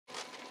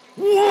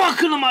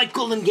Welcome to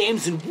mikegolden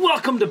Games and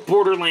welcome to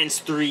Borderlands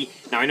 3.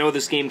 Now I know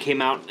this game came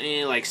out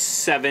like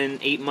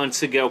 7-8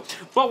 months ago,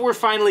 but we're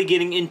finally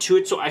getting into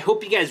it, so I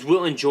hope you guys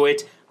will enjoy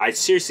it. I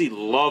seriously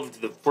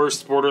loved the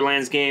first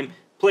Borderlands game,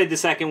 played the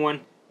second one.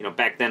 You know,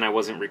 back then I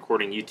wasn't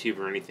recording YouTube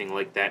or anything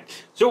like that.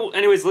 So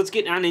anyways, let's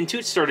get on into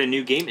it, start a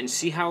new game and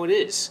see how it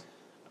is.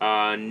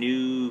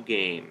 New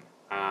game.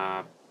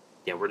 Yeah,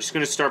 we're just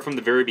going to start from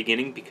the very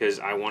beginning because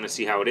I want to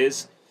see how it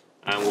is.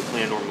 We'll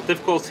play on normal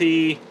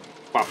difficulty.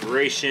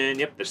 Cooperation,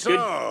 yep, that's good.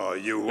 So,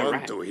 you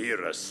want to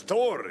hear a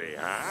story,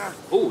 huh?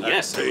 Oh,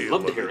 yes, I would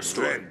love to hear a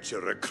story.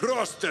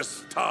 Across the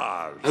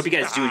stars. I hope you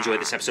guys do enjoy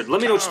this episode.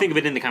 Let me know what you think of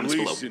it in the comments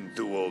below. Listen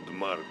to old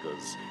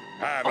Marcus.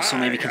 Also,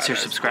 maybe consider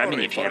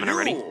subscribing if you haven't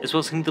already, as well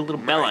as hitting the little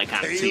bell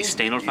icon so you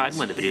stay notified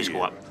when the videos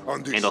go up.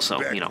 And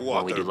also, you know,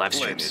 when we do live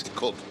streams.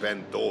 Called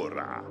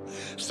Pandora.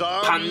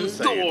 Some say it is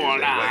a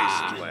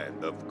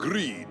wasteland of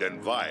greed and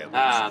violence.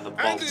 Ah, the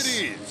vaults.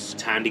 Is.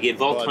 Time to get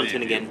vault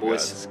hunting again,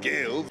 boys.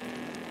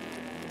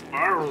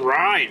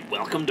 Alright,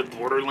 welcome to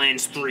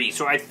Borderlands 3.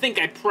 So I think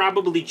I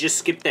probably just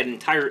skipped that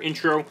entire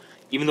intro.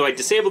 Even though I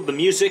disabled the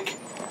music,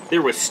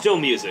 there was still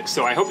music.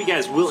 So I hope you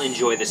guys will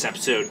enjoy this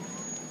episode.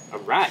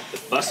 Alright,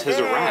 the bus has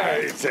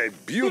arrived. It's a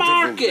beautiful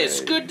Marcus,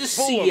 day, good to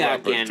see you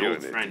again,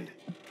 old friend.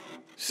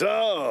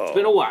 So, it's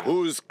been a while.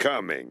 Who's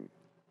coming?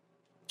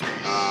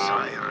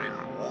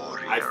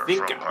 I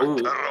think, I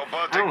don't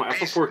know,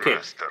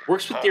 Alpha-4K.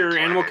 Works with your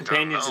animal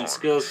companions and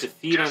skills to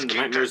feed on the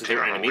nightmares of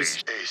their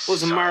enemies.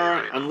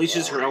 Amara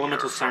unleashes her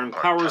elemental siren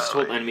powers to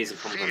hold enemies and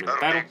pummel them in the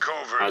battle.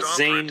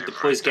 Zane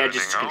deploys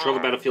gadgets to control the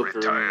battlefield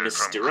through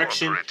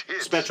misdirection,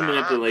 spectral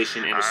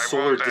manipulation, and a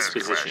sour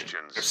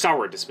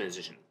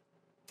disposition.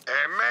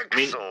 I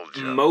mean,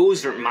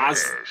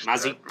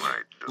 Mozzie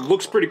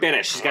looks pretty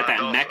badass. She's got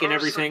that mech and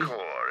everything.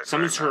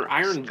 Summons her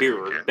Iron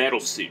Bearer battle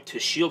suit to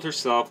shield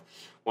herself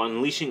while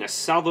unleashing a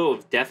salvo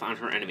of death on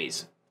her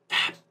enemies.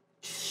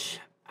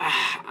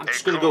 I'm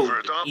just gonna go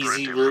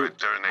easy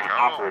route,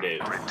 Operative.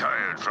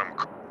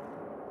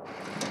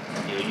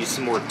 You know, use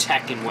some more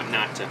tech and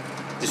whatnot to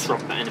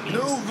disrupt the enemies. New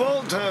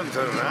Vault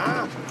Hunter,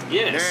 huh?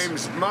 Yes.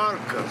 Name's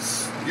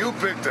Marcus. You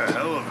picked a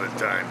hell of a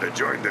time to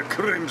join the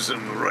Crimson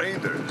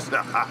Raiders.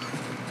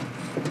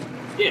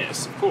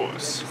 Yes, of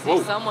course.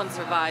 See, someone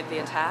survived the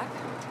attack.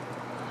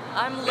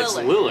 I'm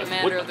Lilith,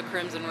 commander of the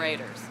Crimson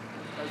Raiders.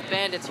 Those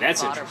bandits you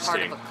fought are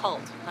part of a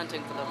cult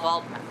hunting for the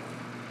vault map.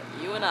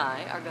 But you and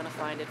I are gonna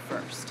find it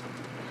first.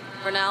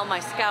 For now, my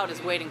scout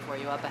is waiting for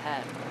you up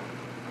ahead.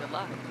 Good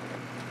luck.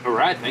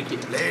 Alright, thank you.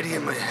 Lady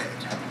in my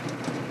head.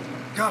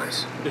 Got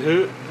it.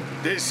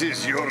 This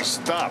is your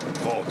stop,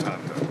 Vault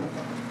Hunter.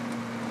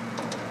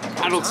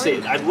 I don't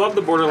say. I love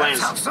the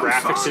Borderlands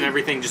graphics and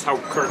everything, just how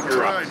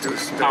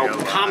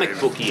comic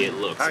booky it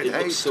looks. It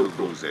looks so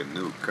cool. A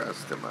new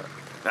customer.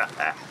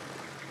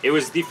 It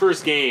was the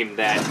first game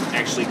that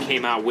actually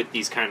came out with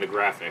these kind of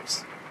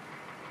graphics.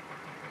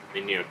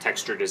 And, you know,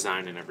 texture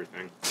design and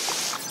everything.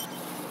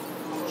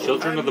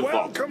 Children of the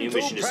Vault. New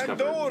mission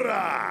discovered.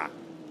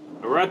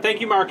 Alright, thank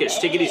you, Marcus.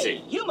 Take it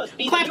easy. You must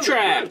be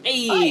Claptrap!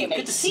 Hey,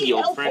 good to see you,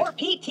 old friend.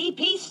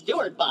 PTP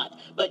Steward Bot,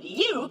 but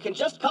you can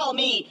just call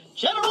me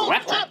General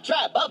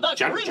Claptrap of the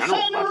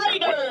Crimson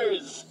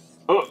Raiders.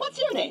 Oh. What's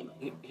your name?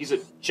 He's a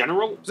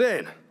general?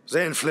 Zane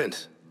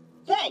Flint.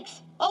 Thanks.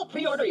 I'll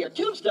pre-order your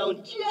tombstone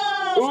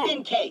just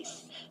in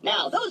case.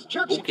 Now, those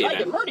jerks who tried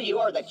to murder you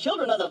are the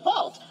Children of the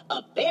Vault,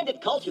 a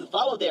bandit cult who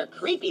follow their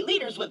creepy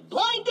leaders with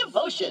blind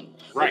devotion.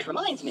 Right. Which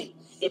reminds me,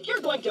 if you're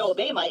going to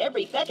obey my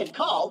every beck and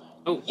call,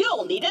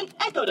 you'll need an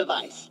echo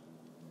device.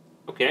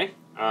 Okay.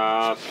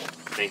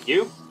 Thank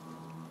you.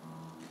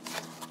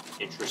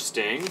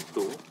 Interesting.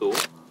 Cool.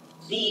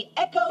 The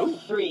Echo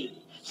 3.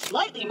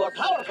 Slightly more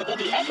powerful than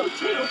the Echo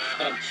 2,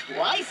 and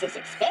twice as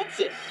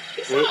expensive.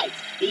 Besides,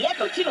 the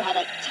Echo 2 had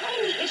a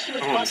tiny issue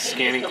with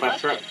scanning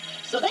Claptrap.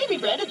 So they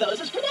rebranded those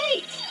as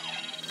grenades.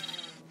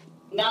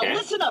 Now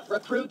listen up,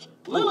 recruit.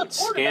 Lilith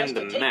ordered us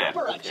to take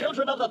over a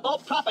Children of the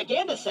Vault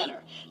propaganda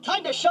center.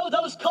 Time to show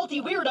those culty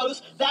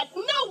weirdos that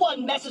no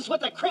one messes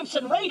with the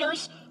Crimson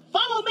Raiders.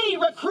 Follow me,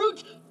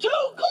 recruit, to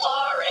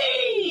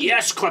glory!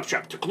 Yes,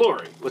 Claptrap, to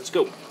glory. Let's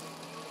go.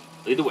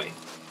 Lead the way.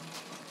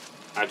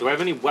 Do I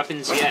have any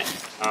weapons yet?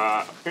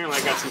 Apparently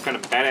I got some kind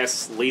of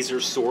badass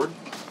laser sword.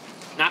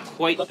 Not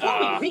quite, Before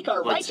we wreak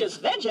our righteous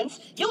vengeance,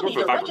 you'll need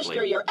to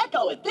register your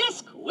Echo at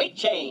this quick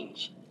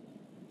change.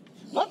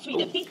 Once we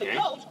defeat the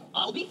cult,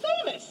 I'll be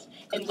famous.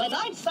 And when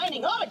I'm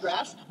signing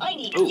autographs, I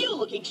need you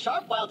looking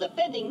sharp while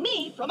defending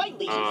me from my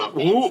legions of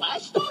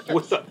fans/stalkers.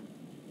 What's up?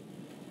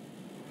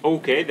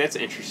 Okay, that's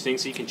interesting.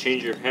 So you can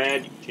change your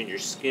head, you can change your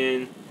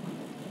skin.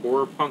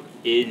 Horror punk,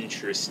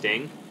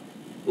 interesting.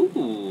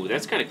 Ooh,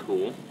 that's kind of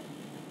cool.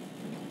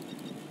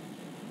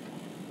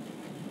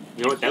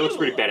 You know what? That looks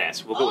pretty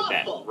badass. We'll go with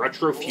that.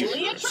 Retro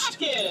futurist.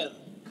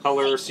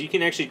 Color, so you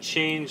can actually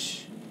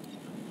change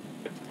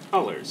the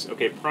colors.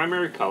 Okay,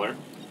 primary color.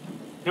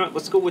 You know what?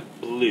 Let's go with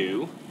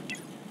blue.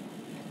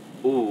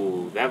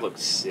 Ooh, that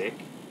looks sick.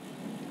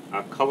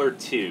 Color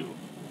 2.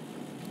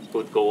 Let's go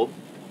with gold.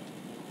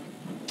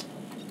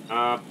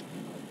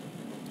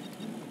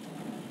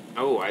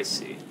 Oh, I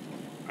see.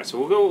 Alright, so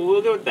we'll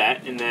go with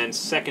that, and then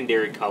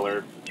secondary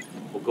color,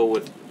 we'll go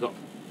with...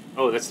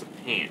 Oh, that's the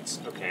pants.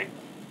 Okay.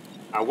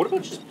 What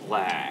about just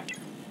black?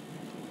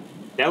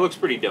 That looks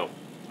pretty dope.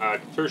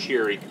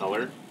 Tertiary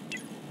color.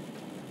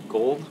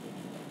 Gold.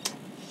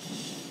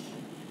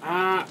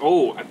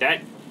 Oh,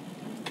 that...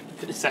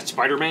 Is that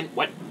Spider-Man?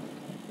 What?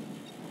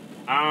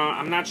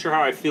 I'm not sure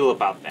how I feel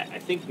about that. I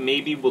think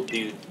maybe we'll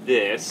do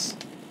this,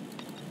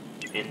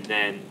 and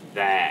then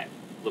that.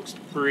 Looks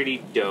pretty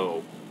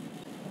dope.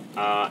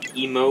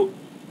 Emote.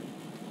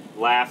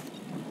 Laugh.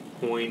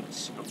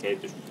 Points. Okay,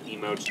 there's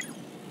emotes.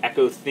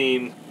 Echo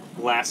theme.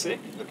 Classic.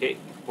 Okay,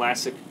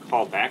 classic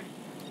callback.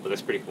 Oh,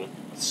 that's pretty cool.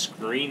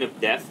 Screen of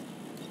death.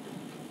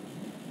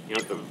 You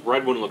know, the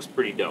red one looks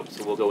pretty dope,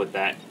 so we'll go with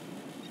that.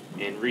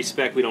 And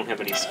respec, we don't have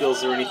any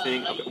skills or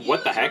anything. Okay,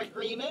 what the heck?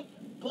 Agreement?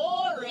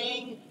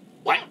 Boring.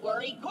 What? Don't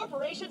worry,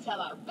 corporations have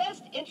our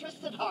best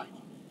interests at heart.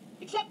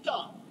 Except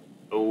Dawn.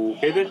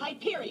 Okay and then.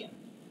 Hyperion.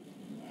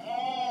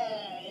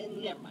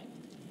 Never mind.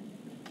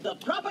 The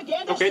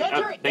propaganda Okay,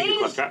 center thank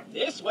you, is Claptrap.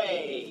 this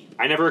way.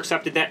 I never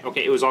accepted that.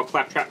 Okay, it was all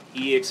Claptrap.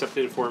 He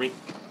accepted it for me,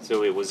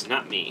 so it was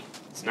not me.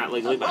 It's not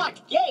legally A binding.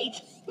 locked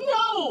gate?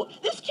 No!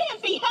 This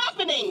can't be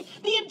happening!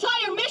 The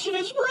entire mission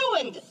is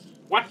ruined!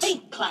 What?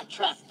 Think,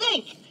 Claptrap,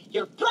 think!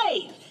 You're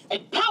brave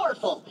and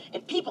powerful,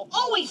 and people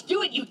always do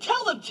what you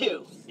tell them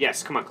to!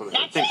 Yes, come on,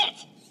 Claptrap. That's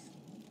it!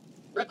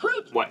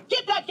 Recruit, What?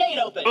 get that gate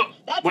open!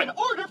 That's what? an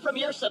order from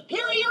your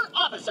superior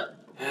officer!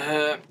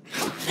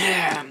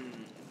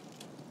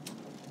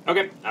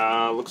 Okay,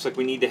 looks like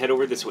we need to head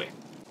over this way.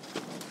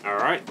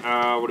 Alright,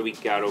 what do we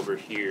got over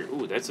here?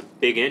 Ooh, that's a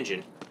big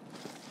engine.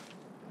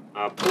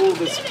 Pull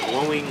this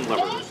glowing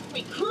lever. Best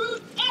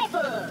recruit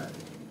ever!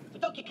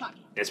 But don't get cocky.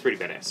 That's pretty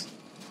badass.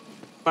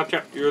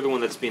 Claptrap, you're the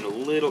one that's being a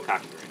little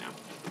cocky right now.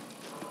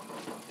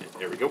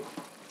 There we go.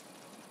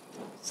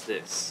 What's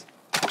this?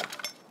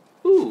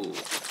 Ooh.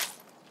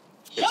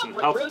 Got some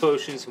health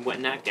potions and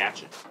whatnot.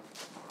 Gotcha.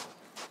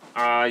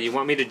 You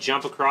want me to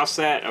jump across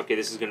that? Okay,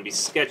 this is going to be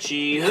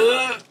sketchy.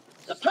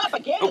 The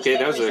propaganda okay,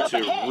 that was center is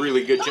actually up ahead. a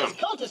really good Those jump.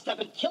 cultists have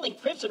been killing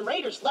Crimson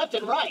Raiders left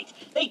and right.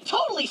 They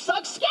totally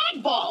suck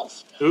skag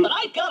balls. Ooh. But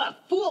I've got a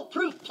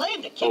foolproof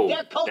plan to kick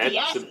their culty that's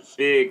asses. a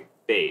big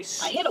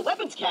base. I hit a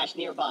weapons cache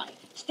nearby.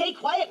 Stay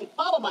quiet and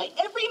follow my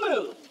every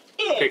move.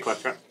 It's Okay,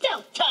 Claptrap.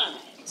 stealth time.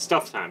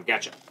 Stealth time,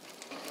 gotcha.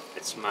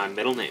 That's my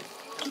middle name.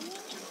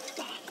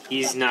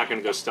 He's not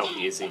going to go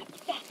stealthy, is he?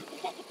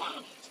 Stealth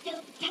time.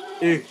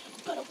 Eh.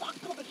 Gonna walk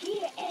over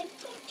here and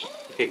go turn.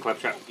 Okay,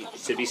 Claptrap, you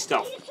should be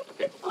stealth.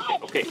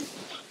 Okay.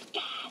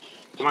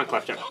 Come on,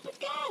 Claptrap.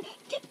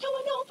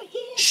 Tiptoeing over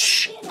here.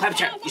 Shh!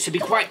 Claptrap, you should be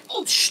quiet.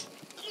 Shh!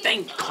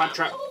 Dang,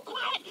 Claptrap. So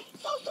quiet.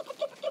 So super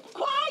duper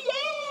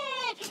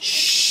quiet.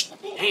 Shh!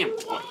 Damn,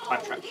 boy,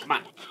 Claptrap, come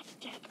on.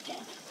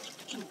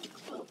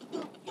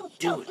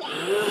 Dude.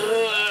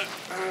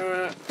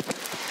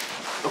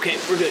 Okay,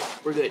 we're good.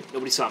 We're good.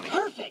 Nobody saw me.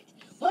 Perfect.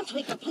 Once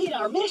we complete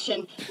our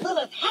mission,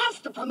 Lilith has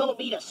to promote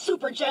me to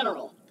Super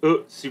General.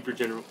 Oh, Super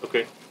General.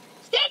 Okay.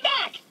 Stand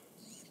back!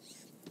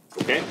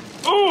 Okay.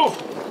 Oh!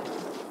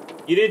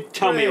 You didn't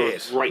tell me it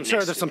was right I'm next sure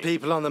there's to some me.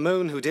 people on the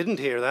moon who didn't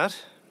hear that.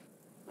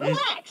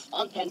 Relax.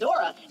 On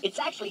Pandora, it's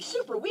actually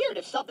super weird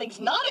if something's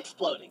not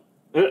exploding.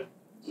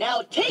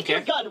 Now take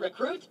your gun,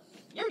 recruit.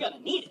 You're gonna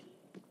need it.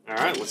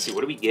 Alright, let's see.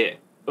 What do we get?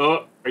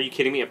 Oh, are you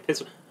kidding me? A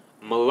pistol.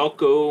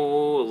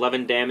 Moloko,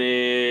 11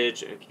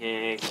 damage.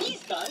 Okay.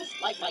 These guns,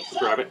 like Grab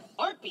myself, it.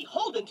 aren't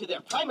beholden to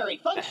their primary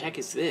What function. the heck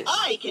is this?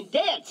 I can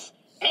dance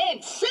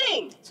and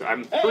sing. So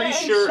I'm pretty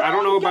sure, I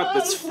don't know about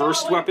this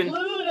first weapon,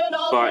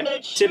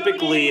 but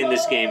typically in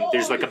this game,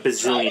 there's like a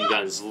bazillion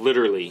guns.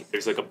 Literally,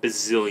 there's like a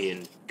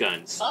bazillion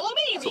guns. Follow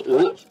me, So,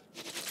 recruit.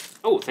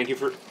 oh, thank you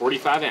for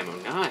 45 ammo.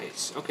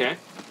 Nice. Okay.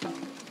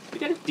 We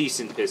got a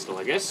decent pistol,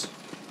 I guess.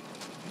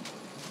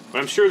 But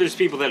I'm sure there's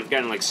people that have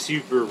gotten like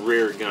super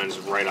rare guns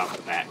right off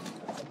the bat.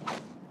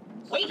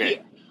 Wait Okay.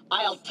 here.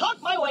 I'll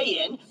talk my way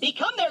in,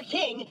 become their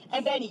king,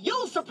 and then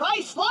you'll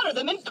surprise slaughter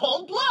them in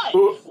cold blood.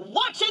 Ooh.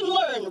 Watch and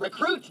learn,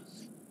 recruit.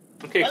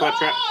 Okay,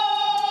 Claptrap.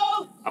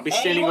 Hello? I'll be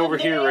standing Anyone over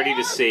here ready to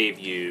there? save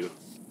you.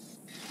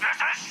 This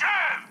is Shiv,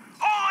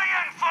 holy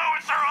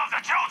influencer of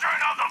the children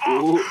of the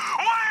vault. Ooh.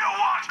 What do you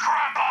want,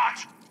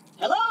 Crapbot?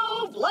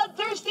 Hello,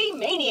 bloodthirsty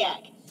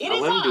maniac. It I'll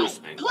is let him do I, his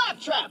thing.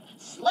 Claptrap,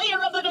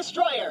 Slayer of the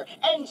Destroyer,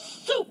 and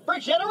Super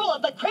General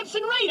of the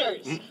Crimson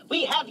Raiders.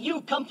 We have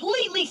you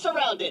completely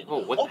surrounded. Oh,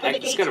 what the Open heck?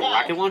 It's gates got a now,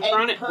 rocket launcher and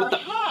on it? What the-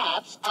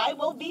 Perhaps I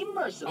will be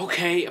merciful.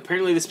 Okay,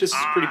 apparently this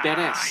pistol's pretty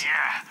badass.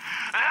 Yeah.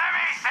 Let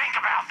me think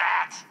about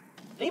that.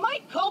 They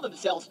might call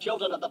themselves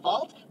Children of the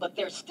Vault, but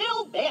they're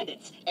still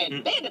bandits,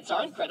 and bandits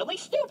are incredibly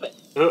stupid.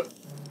 Okay,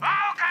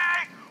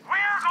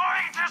 we're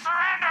going to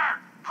surrender.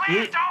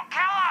 Please don't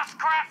kill us,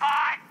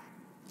 Crapbot.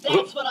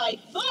 That's what I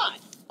thought.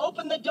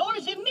 Open the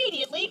doors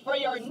immediately for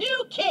your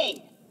new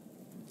king.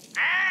 Easy.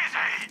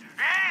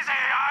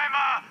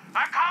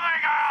 I'm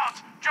coming out.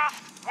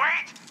 Just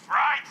wait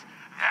right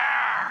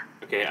there.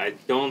 Okay, I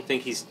don't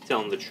think he's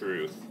telling the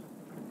truth.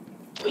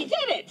 We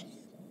did it!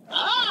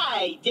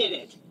 I did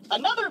it!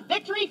 Another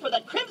victory for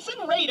the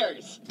Crimson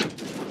Raiders!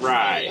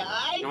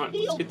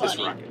 on. Let's get this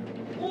rocket.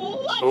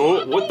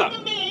 Oh, what the?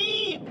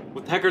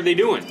 What the heck are they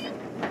doing?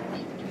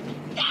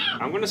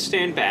 I'm gonna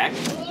stand back.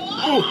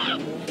 Oh!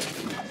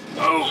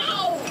 Oh!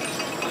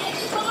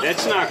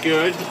 That's not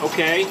good.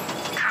 Okay.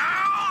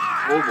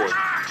 Oh boy.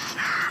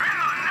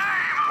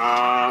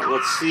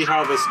 Let's see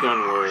how this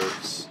gun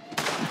works.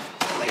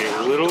 Okay,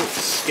 a little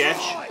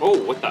sketch. Oh,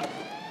 what the?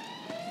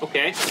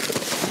 Okay.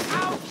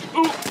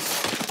 Ooh!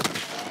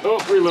 Oh,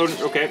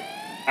 reloading. Okay.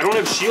 I don't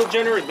have shield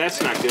generator.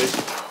 That's not good.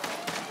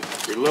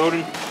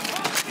 Reloading.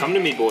 Come to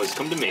me, boys.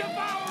 Come to me.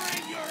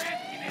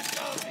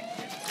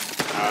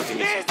 Give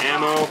me some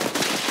ammo.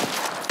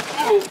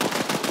 Oh.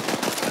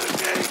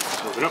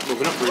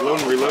 Moving up.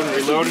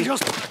 Reloading.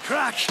 Just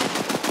crash.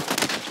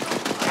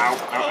 Ow.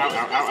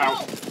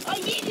 I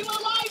need you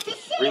alive to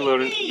save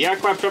Reloading. me. Yeah,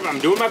 Claptrap. I'm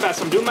doing my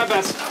best. I'm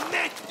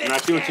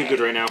not doing too good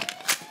right now.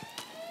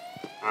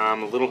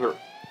 I'm a little hurt.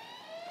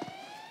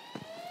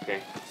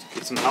 Okay. Let's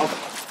get some health.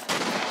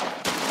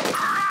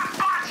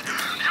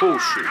 Oh,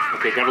 shoot.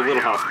 Okay, got a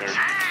little health there.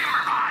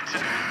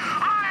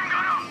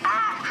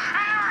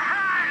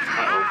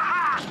 Uh-oh.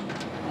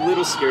 A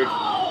little scared.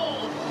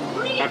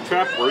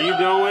 Claptrap, where are you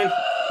going?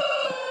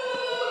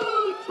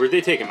 Where'd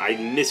they take him? I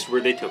missed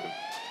where they took him.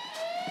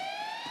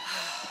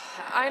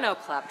 I know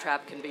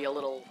Claptrap can be a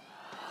little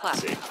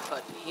clappy,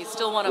 but he's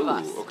still one of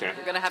us. Okay.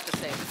 You're gonna have to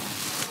save him.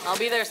 I'll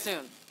be there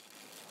soon.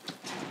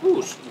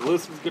 Ooh,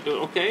 Lilith was good to...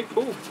 Okay,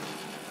 cool.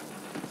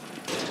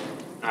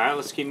 Alright,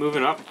 let's keep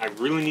moving up. I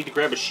really need to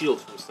grab a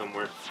shield from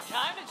somewhere.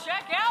 Time to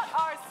check out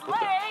our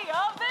sleigh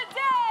of the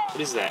day!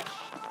 What is that?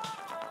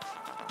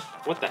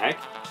 What the heck?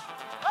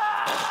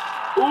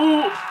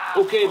 Ooh!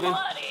 Okay, then.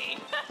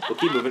 We'll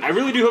keep moving. I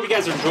really do hope you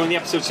guys are enjoying the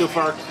episode so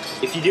far.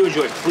 If you do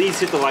enjoy it, please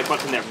hit the like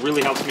button. That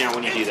really helps me out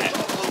when you do that.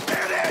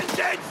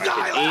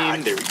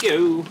 And there we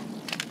go.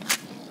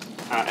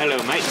 Hello,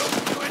 mate.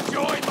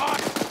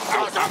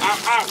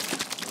 Ow.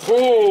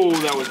 Oh,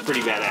 that was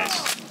pretty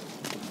badass.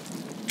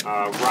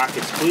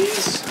 Rockets,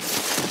 please.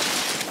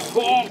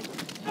 Oh!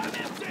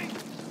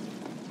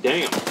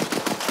 Damn.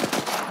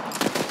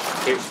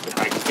 Okay, if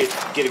I can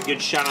get a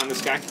good shot on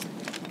this guy.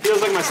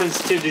 Feels like my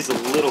sensitivity's a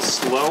little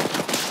slow.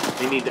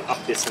 I need to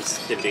up this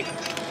sensitivity.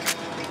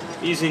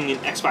 I'm using an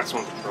Xbox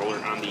One controller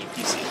on the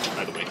PC,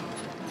 by the way.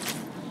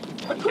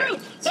 Recruit,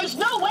 there's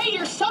no way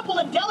your supple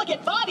and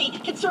delicate body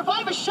can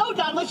survive a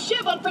showdown with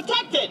Shiv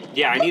unprotected.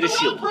 Yeah, I need a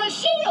shield. Look around for a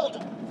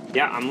shield.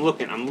 Yeah, I'm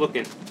looking.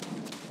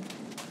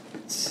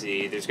 Let's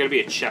see, there's gotta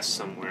be a chest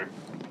somewhere.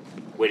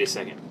 Wait a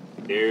second.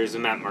 There's a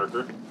map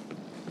marker.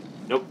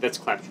 Nope, that's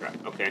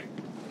Claptrap. Okay.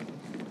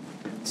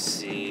 Let's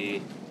see.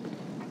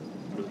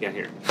 What do we got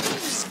here?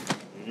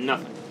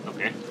 Nothing.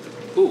 Okay.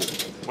 Ooh,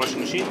 washing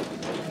machine.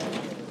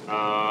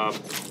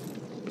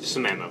 Just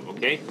some ammo.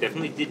 Okay,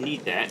 definitely did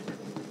need that.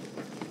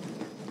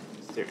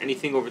 Is there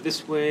anything over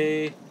this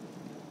way?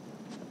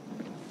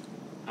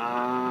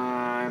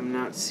 I'm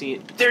not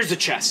seeing... There's a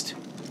chest!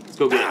 Let's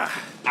go get it.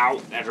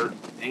 Ow, that hurt.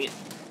 Dang it.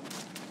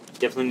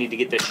 Definitely need to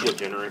get that shield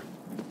generator.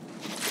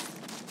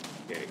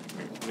 Okay,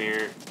 come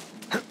here.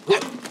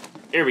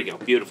 There we go.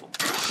 Beautiful.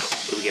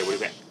 What do we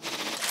get?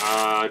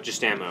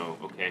 Just ammo.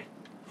 Okay.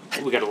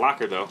 Ooh, we got a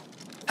locker, though.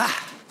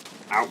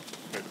 Ow.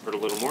 That hurt a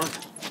little more.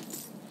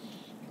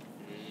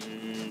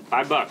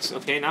 $5.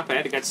 Okay, not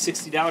bad. I got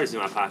 $60 in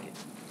my pocket.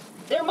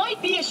 There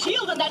might be a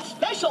shield in that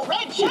special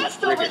red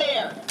chest over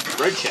there.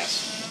 Red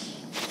chest.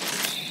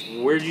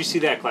 Where'd you see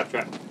that,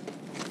 Claptrap?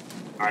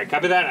 Alright,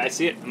 copy that. I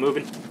see it. I'm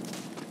moving.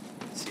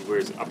 Let's see,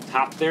 where's it? Up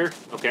top there?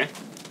 Okay.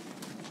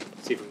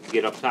 Let's see if we can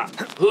get up top.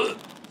 Come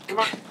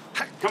on.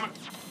 Come on.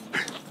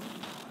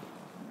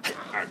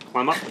 Alright,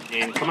 climb up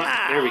and come on.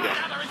 There we go.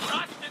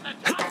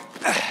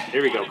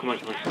 There we go. Come on.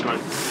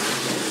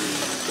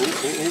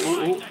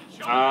 Ooh.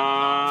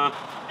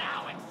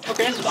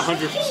 Okay,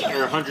 100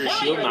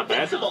 shield, not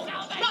bad.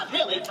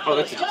 Oh,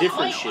 that's a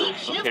different shield.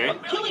 Okay.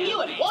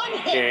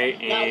 Okay,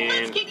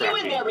 and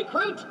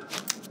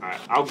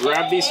alright, I'll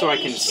grab these so I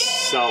can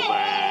sell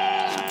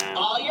that.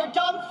 All your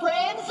dumb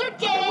friends are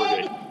dead. Okay,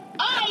 we're good.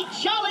 I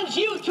challenge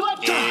you to a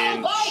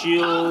And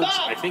shields,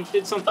 I think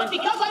did something. But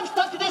because I'm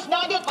stuck to this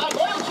magnet, my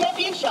loyal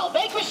champion shall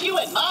vanquish you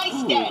in my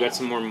stead. Ooh, got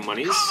some more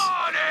monies. Come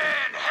on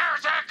in,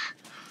 heretic!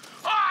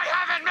 I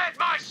haven't met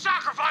my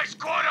sacrifice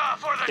quota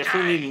for the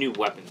Definitely need a new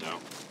weapon, though.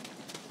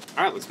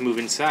 Alright, let's move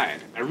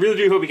inside. I really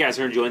do hope you guys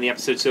are enjoying the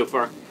episode so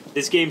far.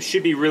 This game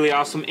should be really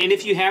awesome, and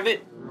if you have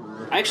it,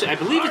 I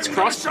believe it's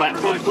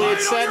cross-platform play,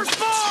 it said.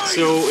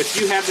 So if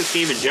you have this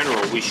game in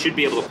general, we should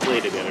be able to play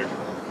together.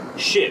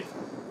 Shiv.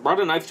 Brought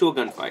a knife to a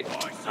gunfight.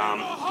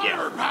 Yeah.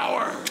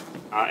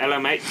 Hello,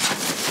 mate.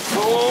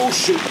 Oh,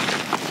 shoot.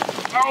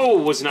 Oh,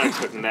 was not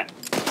expecting that.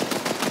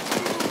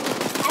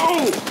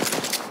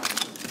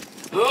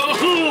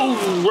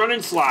 Oh, run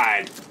and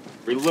slide.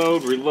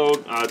 Reload.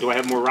 Do I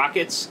have more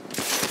rockets?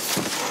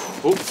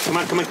 Oh, come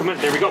on.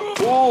 There we go.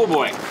 Oh,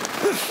 boy.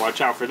 Watch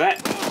out for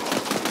that.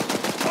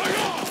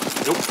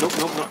 Nope.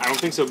 I don't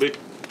think so, dude.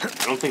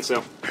 I don't think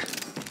so.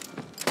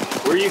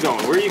 Where are you going?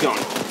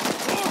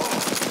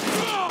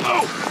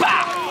 Oh,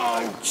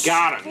 bow!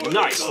 Got him.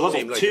 Nice.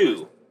 Level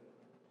 2.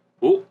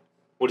 Oh,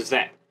 What is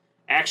that?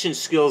 Action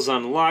skills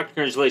unlocked.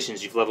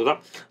 Congratulations, you've leveled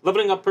up.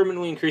 Leveling up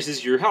permanently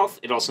increases your health.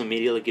 It also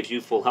immediately gives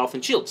you full health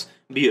and shields.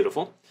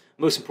 Beautiful.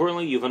 Most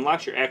importantly, you've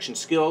unlocked your action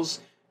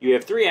skills. You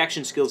have 3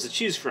 action skills to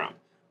choose from.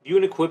 You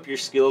can equip your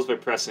skills by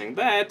pressing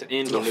that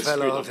and go to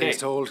screen. Okay.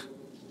 Told.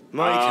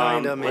 My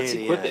kind of let's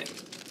equip it.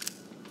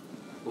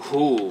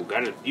 Ooh,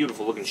 got a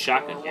beautiful looking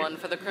shotgun here. One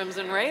for the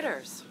Crimson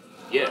Raiders.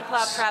 Yes.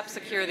 Claptrap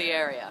secure the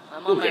area.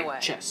 I'm on my way.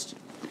 Chest.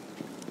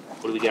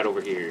 What do we got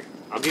over here?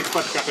 I'll get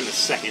Claptrap in a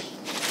second.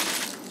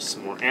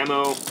 Some more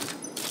ammo.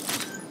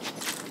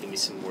 Give me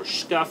some more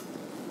stuff.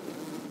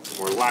 Some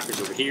more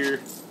lockers over here.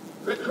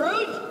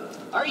 Recruit,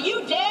 are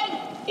you dead?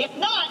 If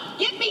not,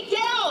 get me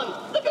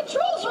down! The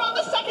controls are on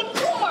the 2nd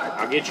floor!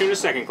 I'll get you in a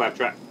second,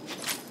 Claptrap.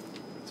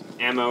 Some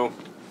ammo.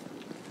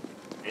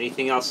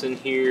 Anything else in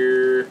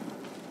here?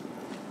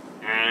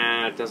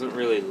 It doesn't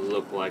really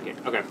look like it.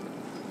 Okay.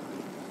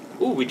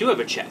 Ooh, we do have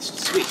a chest.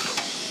 Sweet.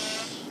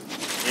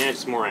 And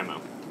some more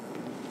ammo.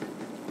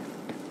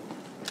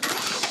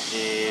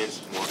 And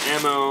some more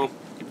ammo.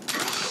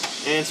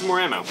 And some more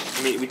ammo.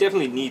 I mean, we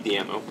definitely need the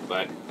ammo,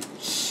 but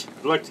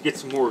I'd like to get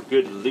some more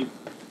good loot.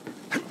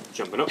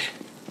 Jumping up.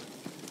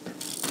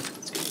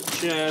 Let's get the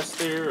chest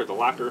there, or the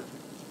locker.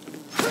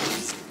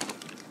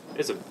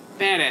 It's a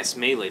badass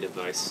melee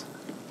device.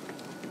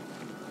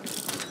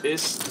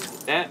 This,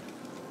 that.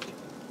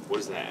 What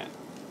is that?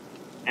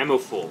 Ammo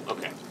full.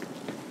 Okay.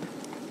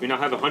 We now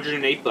have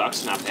 108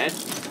 bucks. Not bad.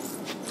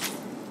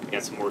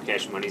 Got some more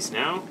cash monies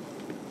now.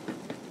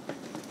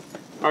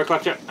 All right,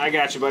 Claptrap. I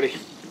got you, buddy.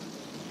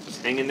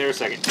 Just hang in there a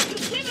second.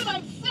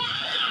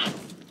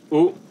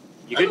 Ooh.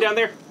 You good down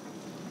there?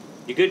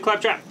 You good,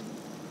 Claptrap?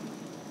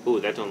 Ooh,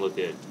 that don't look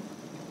good.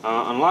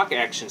 Unlock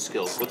action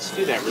skills. Let's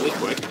do that really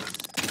quick.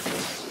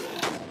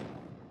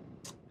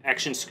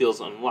 Action skills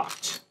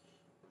unlocked.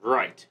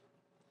 Right.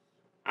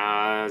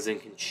 Zane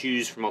can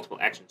choose from multiple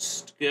action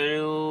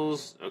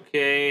skills.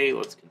 Okay,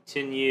 let's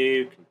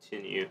continue.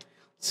 Let's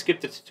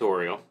skip the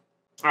tutorial.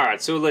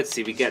 Alright, so let's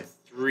see. We got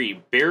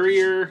 3.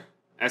 Barrier,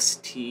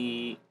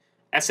 SNTNL.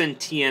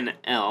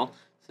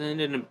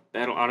 Send in a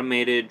battle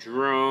automated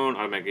drone.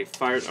 Automatically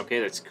fired. Okay,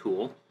 that's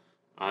cool.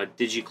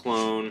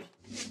 Digiclone.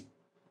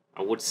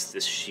 What's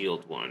this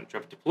shield one?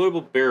 Drop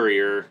deployable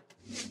barrier.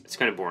 It's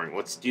kind of boring.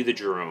 Let's do the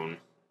drone.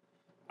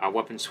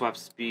 Weapon swap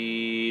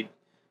speed.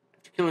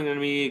 Killing an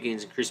enemy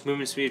gains increased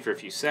movement speed for a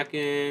few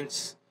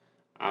seconds.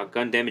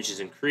 Gun damage is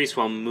increased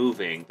while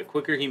moving. The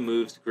quicker he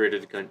moves, the greater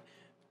the gun.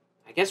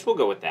 I guess we'll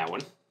go with that one.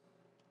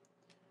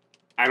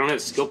 I don't have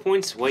skill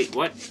points? Wait,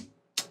 what?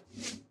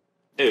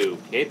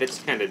 Okay, that's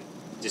kind of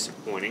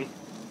disappointing.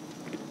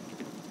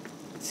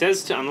 It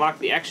says to unlock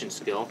the action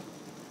skill.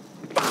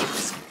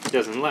 It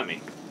doesn't let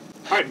me.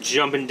 Alright,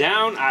 jumping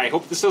down. I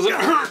hope this doesn't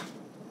hurt.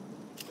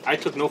 I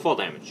took no fall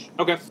damage.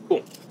 Okay,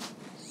 cool.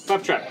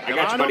 Claptrap, I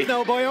got you, buddy.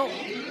 Now, boyo.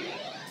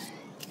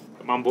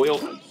 Come on, Boyle.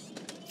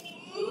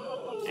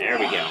 There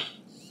we go.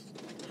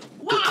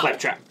 Wow!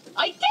 Claptrap.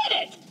 I did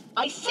it!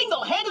 I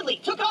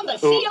single-handedly took on the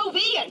COV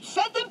and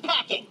sent them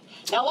packing.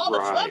 Now all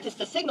that's left is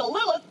to signal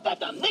Lilith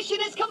that the mission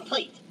is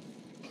complete.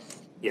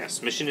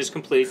 Yes, mission is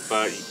complete,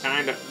 but he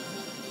kind of...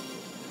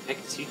 What the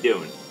heck is he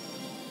doing?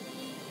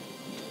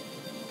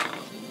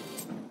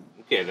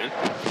 Okay, then.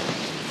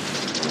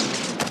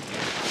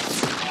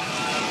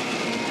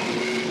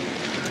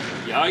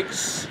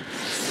 Yikes.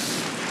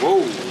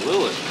 Whoa,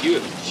 Lilith, you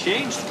have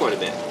changed quite a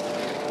bit.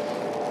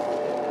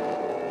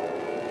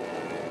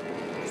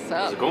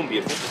 How's it going,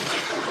 beautiful?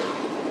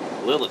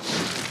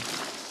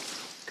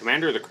 Lilith,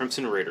 commander of the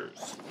Crimson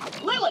Raiders.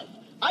 Lilith,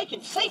 I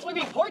can safely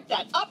report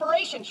that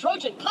Operation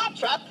Trojan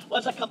Claptrap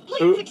was a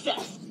complete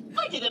success.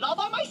 I did it all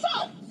by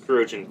myself.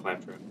 Trojan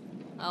Claptrap.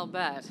 I'll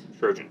bet.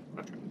 Trojan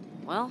Claptrap.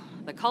 Well,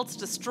 the cult's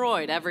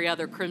destroyed every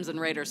other Crimson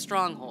Raider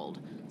stronghold,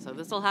 so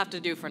this'll have to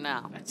do for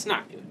now. That's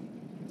not good.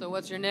 So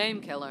what's your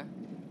name, killer?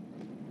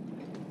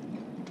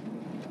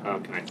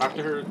 Can I talk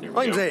to her? There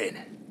we I'm go. Zane,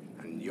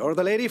 and you're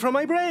the lady from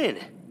my brain.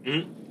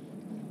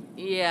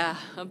 Yeah,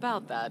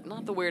 about that.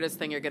 Not the weirdest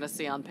thing you're gonna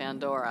see on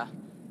Pandora.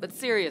 But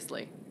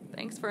seriously,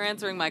 thanks for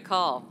answering my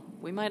call.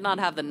 We might not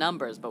have the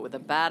numbers, but with a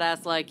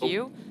badass like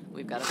you,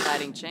 we've got a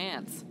fighting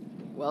chance.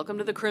 Welcome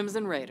to the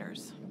Crimson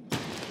Raiders.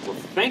 Well,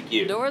 thank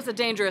you. Pandora's a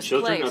dangerous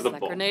Children place. of the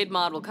That Ball. grenade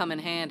mod will come in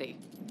handy.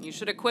 You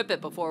should equip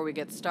it before we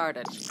get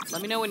started.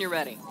 Let me know when you're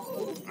ready.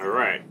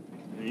 Alright.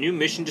 New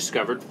mission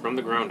discovered from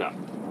the ground up.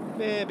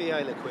 Maybe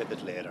I'll equip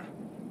it later.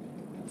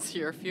 It's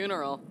your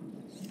funeral.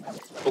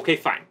 Okay,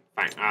 fine.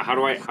 Fine. How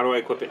do I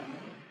equip it?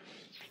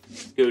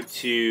 Go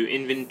to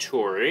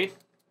inventory.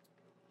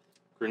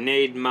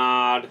 Grenade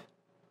mod.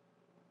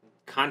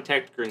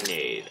 Contact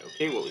grenade.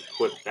 Okay, we'll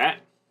equip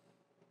that.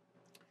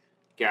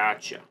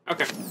 Gotcha.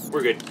 Okay,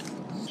 we're good.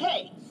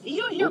 Hey, do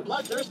you hear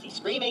bloodthirsty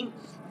screaming?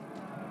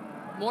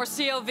 More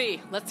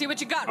COV. Let's see what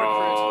you got, recruit.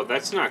 Oh,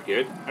 that's not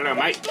good. Hello,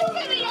 mate. Too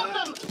many of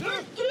them!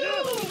 We're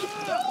doomed!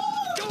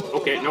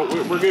 Okay, no,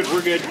 we're good,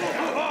 we're good.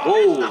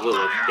 Whoa,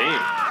 Lilith,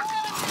 damn.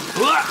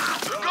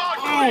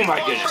 Oh my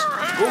goodness.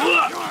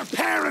 Your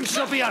parents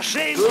should be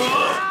ashamed.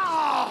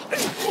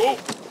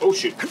 Oh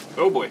shoot.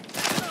 Oh boy.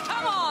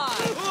 Come on!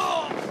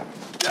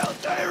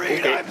 Okay,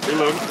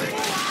 reload.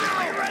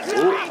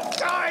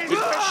 Oh, good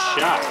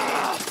shot.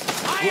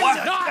 What?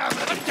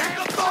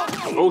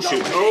 Oh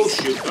shoot, oh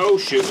shoot, oh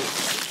shoot.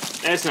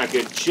 That's not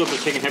good. Shields are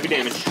taking heavy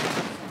damage.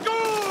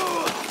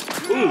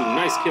 Ooh,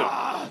 nice kill.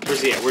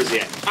 Where's he at? Where's he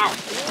at? Ow!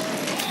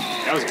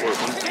 That was a close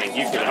one. Thank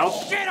you for the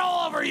help. Shit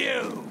all over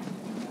you!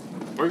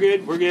 We're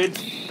good, we're good.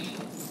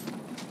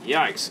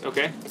 Yikes,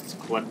 okay. Let's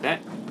collect that.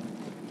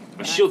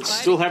 My shields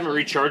still haven't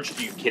recharged.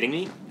 Are you kidding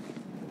me?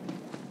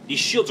 These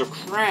shields are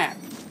crap.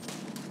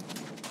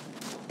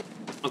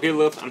 Okay,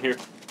 Lilith, I'm here.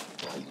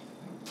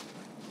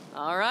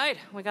 All right,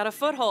 we got a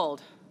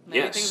foothold. Maybe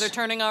Yes. things are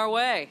turning our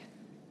way.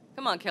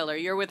 Come on, killer,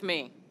 you're with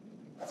me.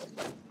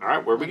 All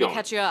right, where are we going? Let me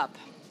catch you up.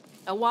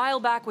 A while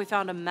back, we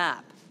found a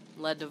map.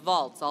 Led to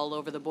vaults all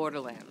over the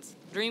Borderlands.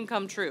 Dream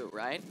come true,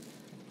 right?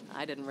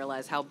 I didn't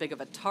realize how big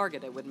of a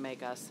target it would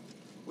make us.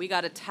 We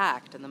got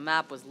attacked, and the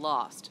map was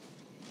lost.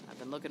 I've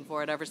been looking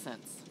for it ever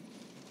since.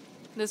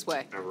 This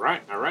way. All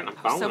right, I'm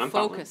following, I'm so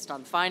focused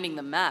on finding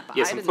the map,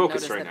 Yes, I I'm didn't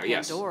focused notice right that now,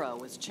 yes. Pandora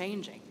was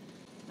changing.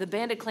 The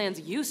bandit clans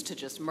used to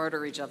just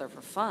murder each other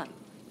for fun.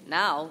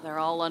 Now, they're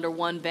all under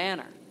one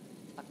banner.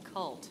 A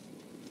cult.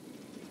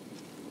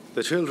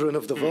 The children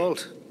of the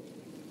vault.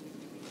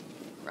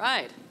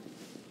 Right.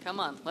 Come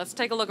on, let's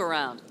take a look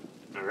around.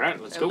 All right,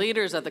 let's Their go.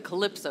 leaders are the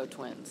Calypso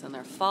twins, and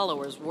their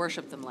followers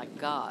worship them like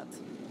gods.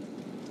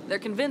 They're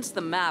convinced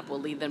the map will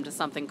lead them to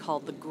something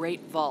called the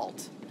Great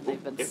Vault.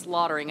 They've been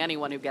slaughtering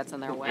anyone who gets in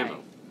their way.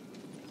 Ammo.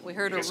 We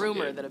heard a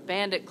rumor that a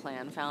bandit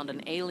clan found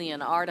an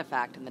alien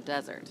artifact in the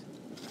desert.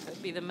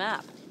 Could be the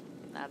map.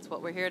 That's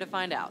what we're here to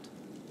find out.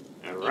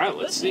 All right,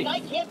 let's see. I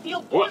can't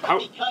feel What? How?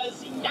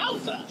 because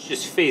yowza! She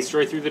just phased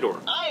right through the door.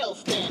 I'll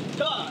stand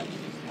guard.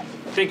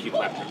 Thank you,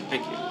 Claptrap.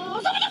 Thank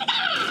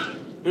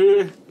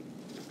you.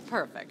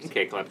 Perfect.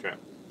 Okay, Claptrap.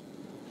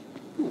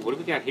 Ooh, what do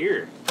we got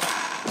here?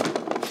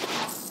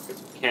 Got some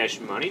cash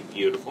money.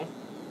 Beautiful.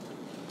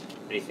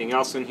 Anything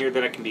else in here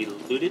that I can be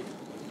looted?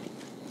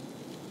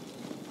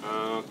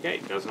 Okay,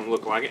 doesn't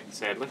look like it,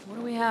 sadly. What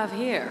do we have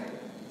here?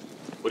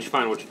 What'd you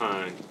find? What'd you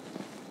find?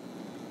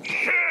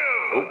 Kill!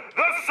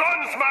 The Sun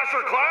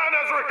Smasher clan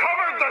has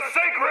recovered the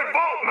sacred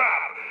vault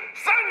map!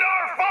 Send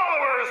our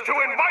followers to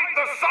invite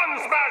the Sun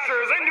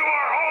Smashers into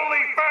our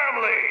holy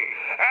family!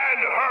 And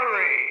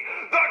hurry!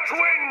 The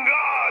twin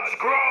gods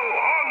grow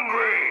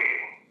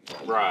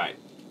hungry! Right.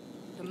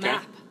 The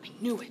map. I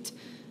knew it.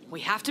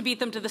 We have to beat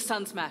them to the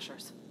Sun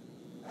Smashers.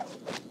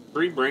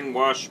 Free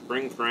brainwash,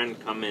 bring friend,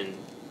 come in.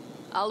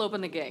 I'll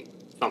open the gate.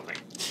 Something.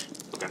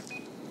 Okay.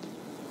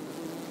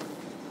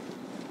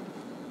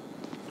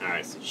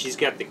 Alright, so she's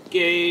got the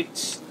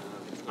gate.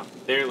 Up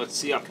there, let's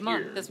see up Come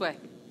here. on, this way.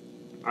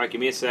 Alright, give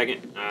me a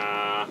second.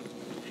 Yeah,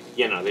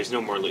 no, there's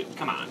no more loot.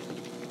 Come on.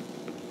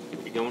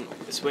 Are we going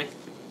this way?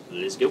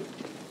 Let's go.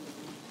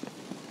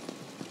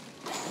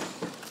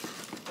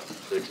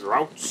 The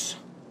droughts.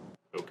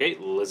 Okay,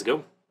 let's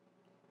go.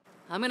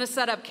 I'm gonna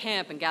set up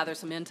camp and gather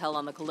some intel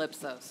on the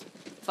Calypsos.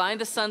 Find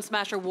the Sun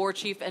Smasher war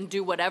chief and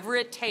do whatever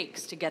it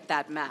takes to get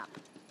that map.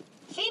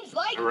 Seems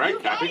like All you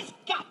right, copy. guys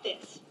got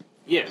this.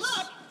 Yes.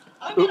 Look,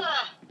 I'm gonna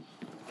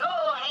go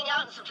hang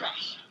out in some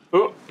trash.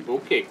 Oh,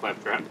 okay,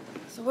 Claptrap.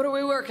 So what are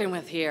we working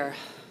with here?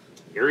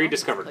 Area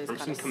discovered Place from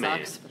some kinda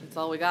command. sucks, but it's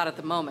all we got at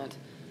the moment.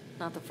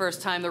 Not the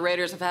first time the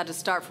Raiders have had to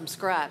start from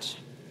scratch.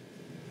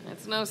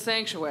 It's no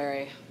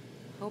sanctuary.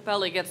 Hope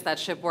Ellie gets that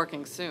ship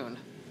working soon.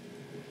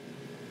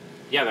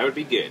 Yeah, that would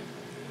be good.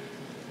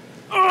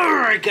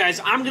 Alright, guys,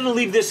 I'm going to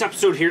leave this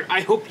episode here.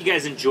 I hope you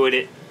guys enjoyed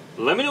it.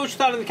 Let me know what you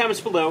thought in the comments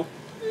below.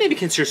 Maybe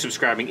consider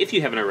subscribing if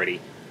you haven't already,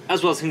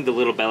 as well as hitting the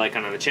little bell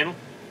icon on the channel.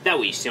 That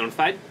way you stay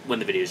notified when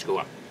the videos go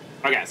up.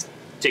 Alright, guys,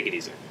 take it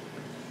easy.